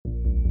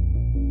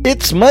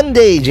It's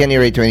Monday,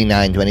 January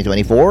 29,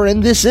 2024,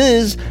 and this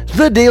is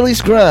the Daily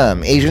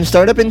Scrum, Asian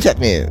Startup and Tech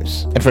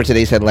News. And for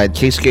today's headline,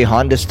 Keisuke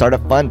Honda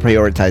Startup Fund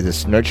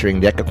prioritizes nurturing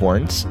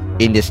decacorns.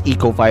 India's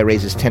Ecofy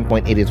raises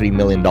 $10.83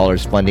 million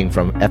funding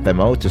from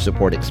FMO to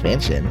support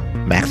expansion.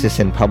 Maxis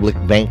and Public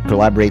Bank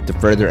collaborate to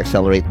further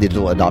accelerate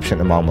digital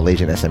adoption among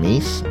Malaysian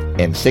SMEs.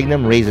 And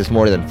Signum raises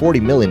more than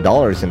 $40 million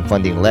in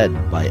funding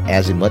led by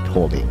Azimut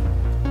Holding.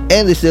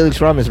 And this Daily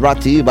Scrum is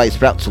brought to you by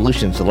Sprout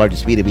Solutions, the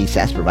largest B2B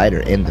SaaS provider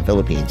in the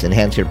Philippines.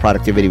 Enhance your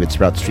productivity with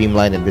Sprout's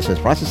streamlined business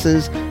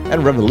processes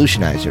and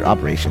revolutionize your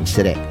operations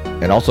today.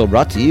 And also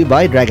brought to you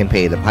by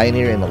DragonPay, the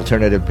pioneer in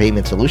alternative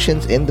payment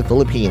solutions in the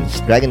Philippines.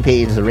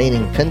 DragonPay is the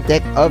reigning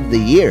FinTech of the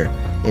Year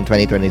in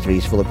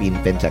 2023's Philippine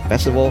FinTech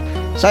Festival.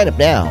 Sign up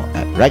now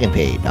at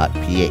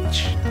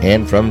dragonpay.ph.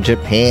 And from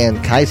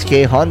Japan,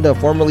 Keisuke Honda,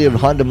 formerly of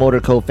Honda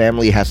Motor Co.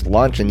 family, has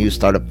launched a new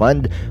startup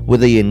fund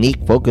with a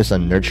unique focus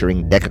on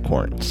nurturing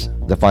decacorns.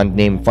 The fund,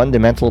 named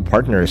Fundamental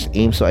Partners,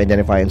 aims to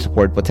identify and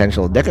support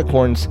potential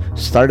decacorns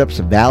startups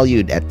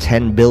valued at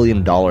 $10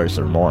 billion or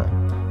more.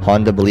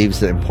 Honda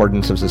believes the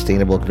importance of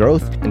sustainable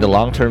growth in the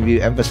long-term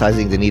view,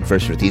 emphasizing the need for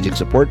strategic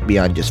support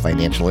beyond just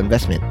financial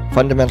investment.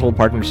 Fundamental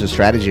Partners'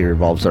 strategy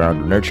revolves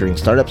around nurturing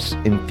startups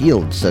in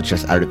fields such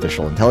as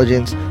artificial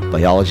intelligence,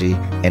 biology,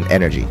 and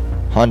energy.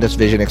 Honda's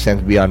vision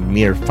extends beyond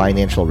mere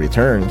financial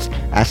returns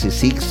as it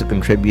seeks to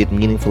contribute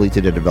meaningfully to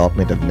the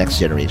development of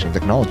next-generation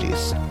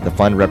technologies. The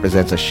fund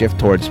represents a shift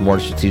towards more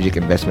strategic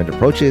investment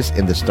approaches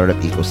in the startup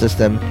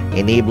ecosystem,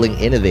 enabling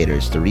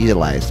innovators to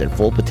realize their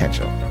full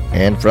potential.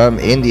 And from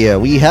India,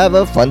 we have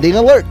a funding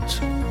alert.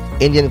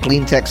 Indian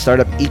clean tech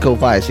startup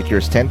Ecofy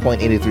secures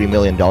 $10.83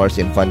 million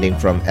in funding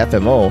from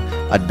FMO,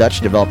 a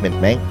Dutch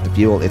development bank, to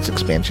fuel its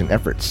expansion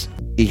efforts.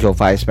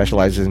 Ecofy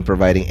specializes in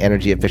providing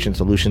energy-efficient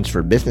solutions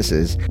for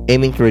businesses,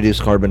 aiming to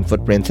reduce carbon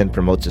footprints and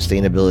promote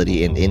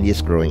sustainability in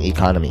India's growing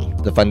economy.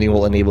 The funding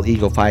will enable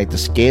Ecofy to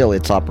scale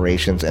its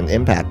operations and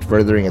impact,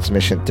 furthering its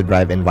mission to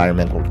drive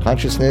environmental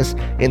consciousness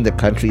in the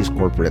country's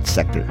corporate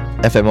sector.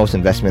 FMO's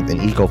investment in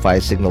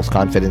Ecofy signals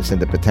confidence in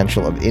the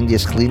potential of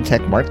India's clean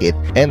tech market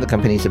and the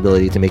company's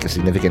ability to make a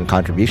significant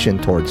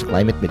contribution towards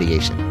climate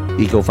mitigation.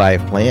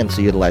 Ecofy plans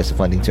to utilize the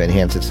funding to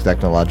enhance its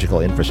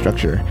technological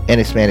infrastructure and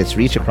expand its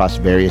reach across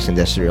various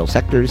industrial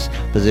sectors,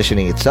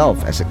 positioning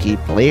itself as a key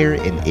player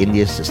in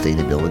India's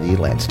sustainability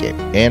landscape.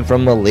 And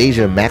from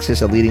Malaysia,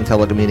 Maxis, a leading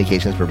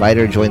telecommunications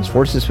provider, joins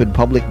forces with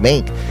Public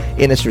Bank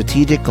in a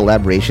strategic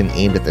collaboration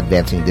aimed at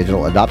advancing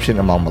digital adoption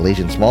among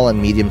Malaysian small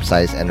and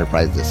medium-sized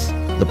enterprises.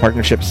 The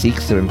partnership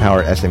seeks to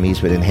empower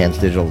SMEs with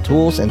enhanced digital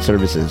tools and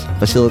services,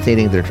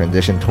 facilitating their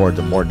transition towards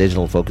a more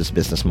digital-focused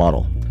business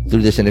model.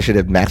 Through this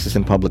initiative, Maxis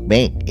and Public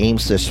Bank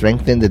aims to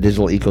strengthen the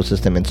digital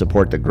ecosystem and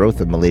support the growth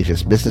of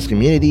Malaysia's business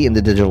community in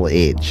the digital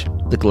age.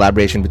 The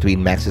collaboration between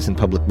Maxis and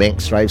Public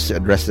Bank strives to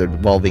address the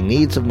evolving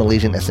needs of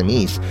Malaysian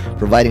SMEs,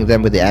 providing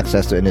them with the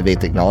access to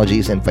innovative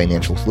technologies and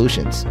financial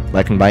solutions.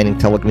 By combining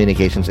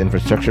telecommunications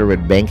infrastructure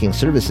with banking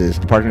services,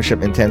 the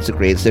partnership intends to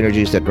create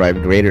synergies that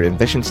drive greater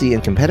efficiency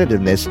and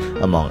competitiveness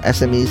among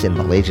SMEs in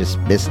Malaysia's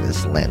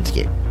business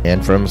landscape.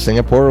 And from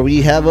Singapore,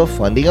 we have a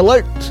funding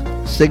alert.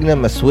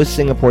 Signum, a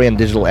Swiss-Singaporean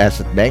digital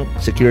asset bank,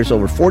 secures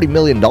over $40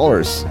 million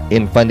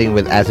in funding,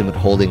 with Azimut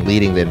Holding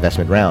leading the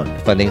investment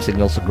round. Funding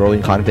signals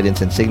growing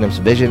confidence in Signum's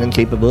vision and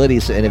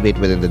capabilities to innovate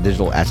within the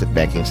digital asset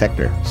banking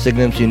sector.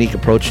 Signum's unique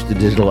approach to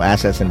digital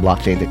assets and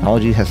blockchain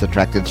technology has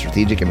attracted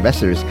strategic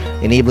investors,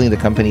 enabling the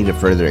company to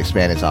further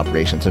expand its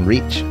operations and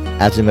reach.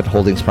 Azimut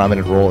Holding's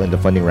prominent role in the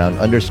funding round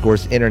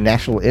underscores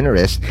international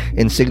interest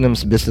in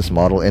Signum's business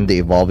model and the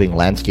evolving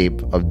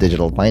landscape of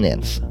digital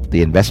finance.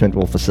 The investment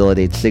will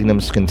facilitate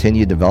Signum's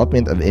continued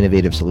development of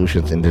innovative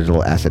solutions in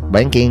digital asset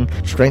banking,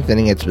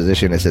 strengthening its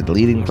position as a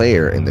leading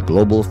player in the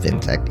global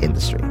fintech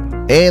industry.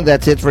 And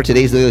that's it for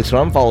today's Daily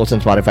Scrum. Follow us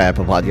on Spotify,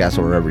 Apple Podcasts,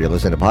 or wherever you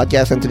listen to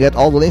podcasts. And to get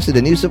all the links to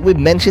the news that we've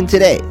mentioned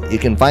today, you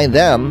can find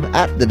them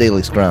at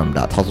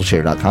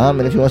thedailyscrum.hustleshare.com.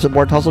 And if you want to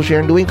support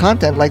HustleShare in doing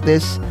content like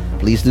this,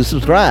 please do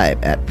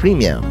subscribe at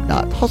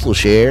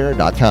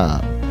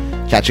premium.hustleshare.com.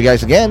 Catch you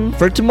guys again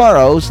for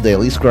tomorrow's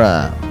Daily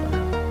Scrum.